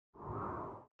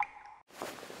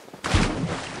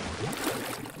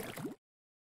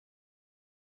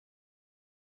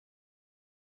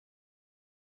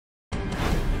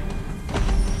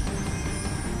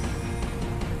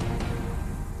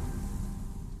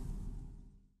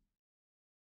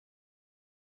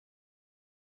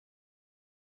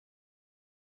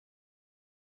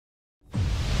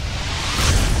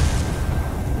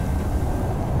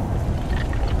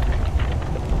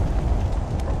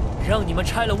让你们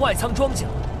拆了外仓庄稼，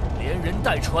连人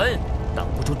带船，挡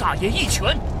不住大爷一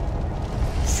拳。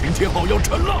巡天号要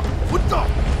沉了，混蛋！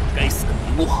该死的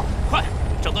迷雾，快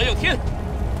找到耀天！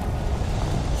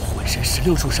浑身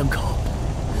16处伤口，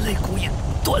肋骨也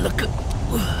断了个。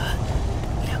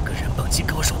2个人棒级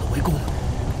高手的围攻，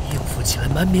应付起来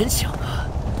蛮勉强啊。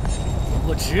不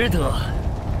过值得。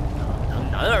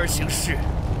当男儿行事，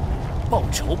报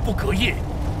仇不隔夜，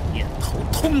念头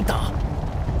通达。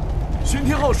巡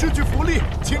天号失去浮力，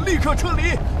请立刻撤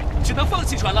离。只能放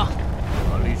弃船了。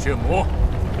大力血魔，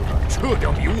撤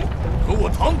掉迷雾，和我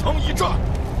堂堂一战。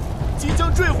即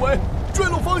将坠毁，坠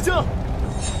落方向。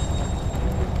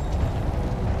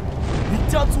林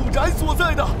家祖宅所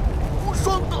在的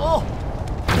WuShuang岛。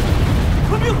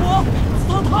快灭火！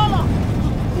寺塌了！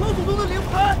老祖宗的灵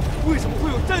牌为什么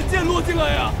会有战舰落进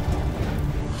来呀？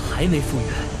还没复原。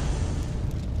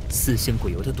4线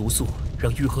鬼油的毒素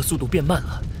让愈合速度变慢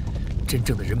了。真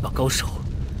正的人榜高手，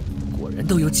果然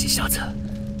都有几下子。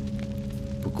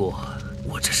不过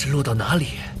我这是落到哪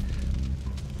里？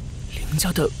林家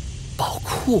的宝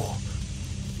库。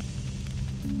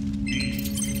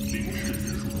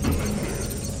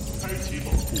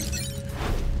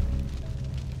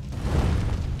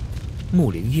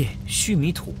木灵叶、须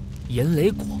弥土、岩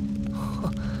雷果，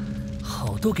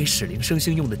好多给使灵生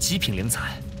星用的极品灵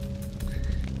材。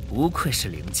不愧是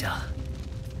灵家，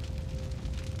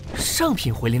上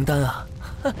品回灵丹啊！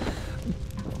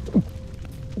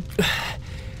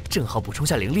正好补充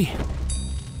下灵力。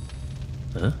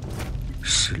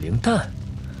使灵蛋，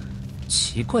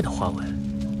奇怪的花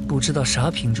纹，不知道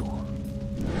啥品种。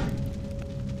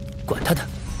管他的，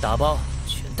打包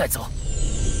全带走。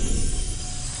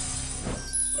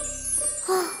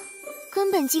根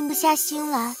本静不下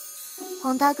心来。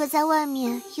王大哥在外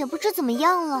面也不知怎么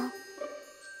样了。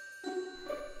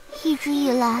一直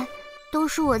以来都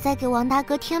是我在给王大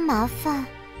哥添麻烦。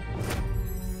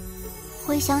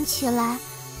回想起来，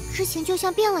之前就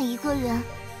像变了一个人，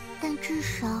但至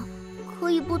少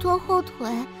可以不拖后腿。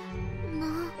王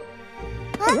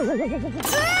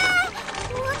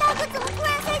大哥怎么突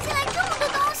然塞进来这么多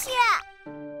东西？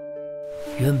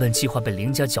原本计划被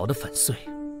林家搅得粉碎，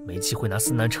没机会拿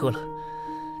4难车了，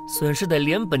损失得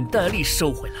连本带利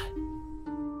收回来。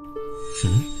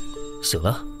醒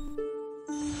了？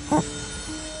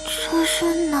这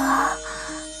是哪儿？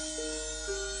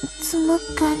怎么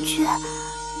感觉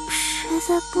谁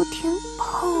在不停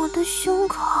碰我的胸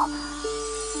口？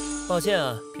抱歉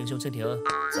啊，平胸蜻蜓，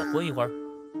再昏一会儿。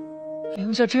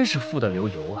林家真是富得流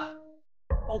油啊！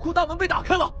宝库大门被打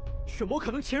开了，血魔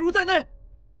可能潜入在内。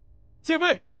戒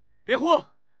备，别慌，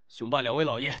雄霸2位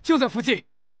老爷就在附近。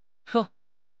哼，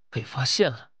被发现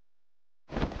了。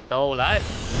都来！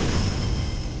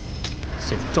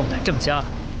现在状态正佳，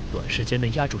短时间内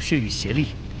压住血域邪力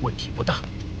问题不大。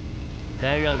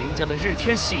该让林家的日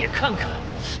天系也看看。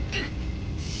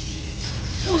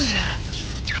差一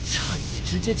点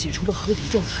直接解除了合体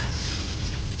状态。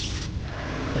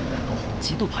本来老虎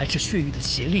极度排斥血域的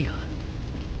邪力啊，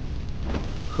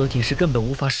合体时根本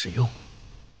无法使用。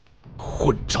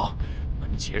混账！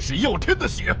门前是耀天的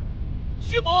血。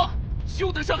血魔，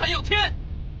休得伤害耀天！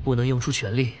不能用出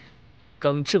全力，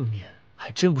刚正面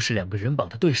还真不是2个人榜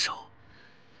的对手。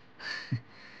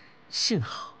幸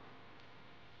好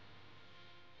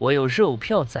我有肉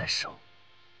票在手。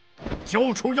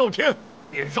交出耀天，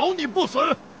便饶你不死，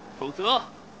否则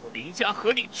林家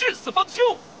和你至死方休。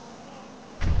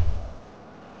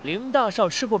林大少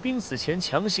吃过濒死前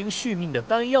强行续命的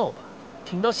丹药吧？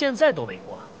挺到现在都没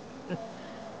挂。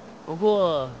不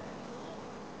过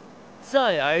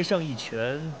再挨上一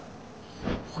拳，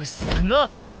会死呢。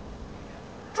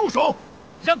住手！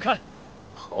让开！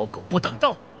好狗不等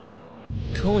道！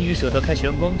终于舍得开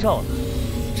全光照了，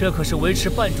这可是维持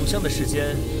半炷香的时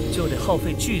间，就得耗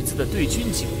费巨资的对军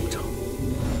紧箍咒。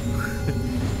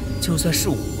就算是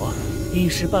我，一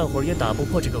时半会儿也打不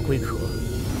破这个龟壳。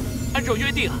按照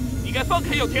约定，你该放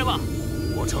开耀天了。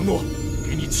我承诺，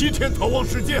给你7天逃亡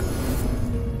时间。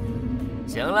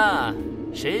行了，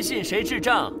谁信谁智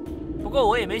障。不过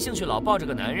我也没兴趣老抱这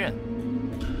个男人。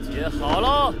接好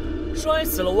喽，摔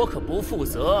死了我可不负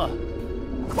责。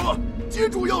快接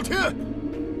住耀天！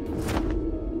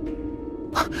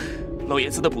老爷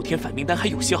子的补天反命丹还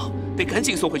有效，得赶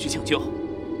紧送回去抢救。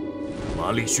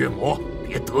麻利血魔，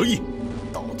别得意，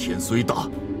道天虽大，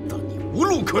但你无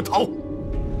路可逃。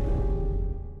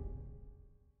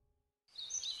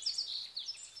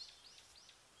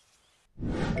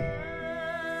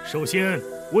首先，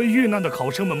为遇难的考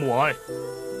生们默哀。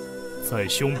在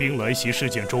凶兵来袭事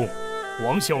件中，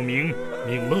王晓明、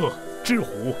敏乐、智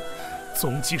虎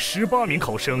总计18名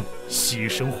考生牺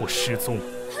牲或失踪。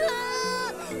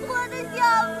我的小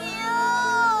明。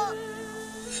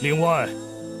另外，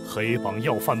黑帮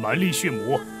要犯蛮力血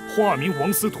魔，化名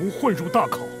王司徒混入大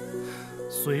考，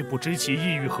虽不知其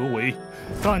意欲何为，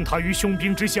但他于凶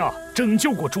兵之下拯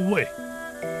救过诸位。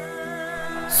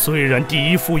虽然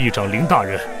第一副议长林大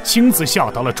人亲自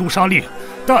下达了诛杀令，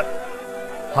但，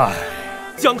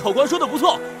江考官说的不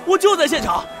错，我就在现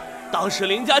场。当时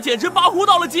林家简直跋扈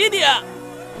到了极点，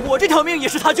我这条命也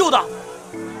是他救的。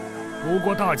不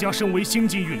过大家身为新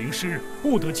晋御灵师，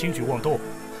不得轻举妄动。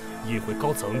议会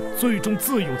高层最终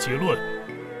自有结论。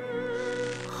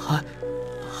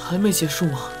还没结束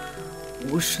吗？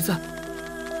我实在……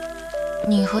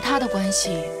你和他的关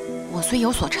系，我虽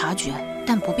有所察觉，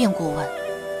但不便过问。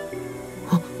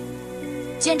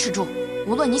坚持住，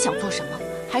无论你想做什么，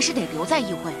还是得留在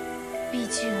议会。毕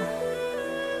竟，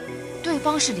对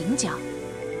方是领奖。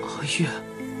阿月，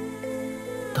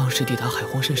当时抵达海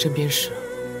皇神身边时，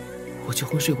我就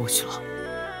昏睡过去了。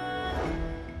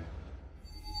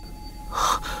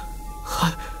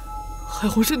海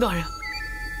皇神大人，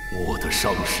我的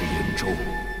上世延寿，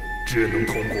只能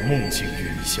通过梦境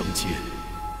与你相见，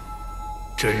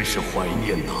真是怀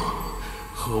念呐！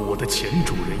和我的前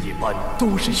主人一般，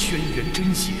都是轩辕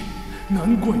真血，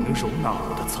难怪能容纳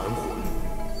我的残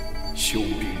魂。凶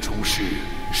兵出世，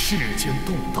世间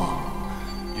动荡，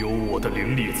有我的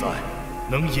灵力在，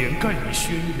能掩盖你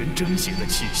轩辕真血的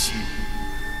气息。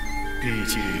毕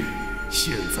竟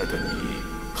现在的你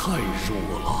太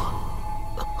弱了。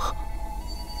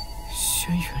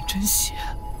轩辕真血。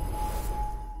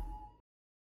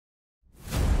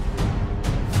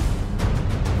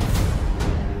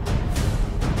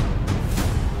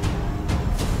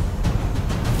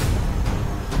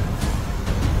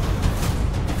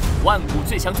万古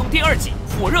最强宗第2季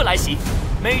火热来袭，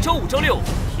每周5、周6，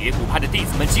铁骨派的弟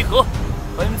子们集合，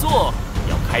本座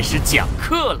要开始讲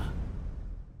课了。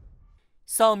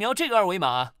扫描这个2维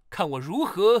码，看我如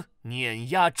何碾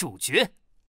压主角。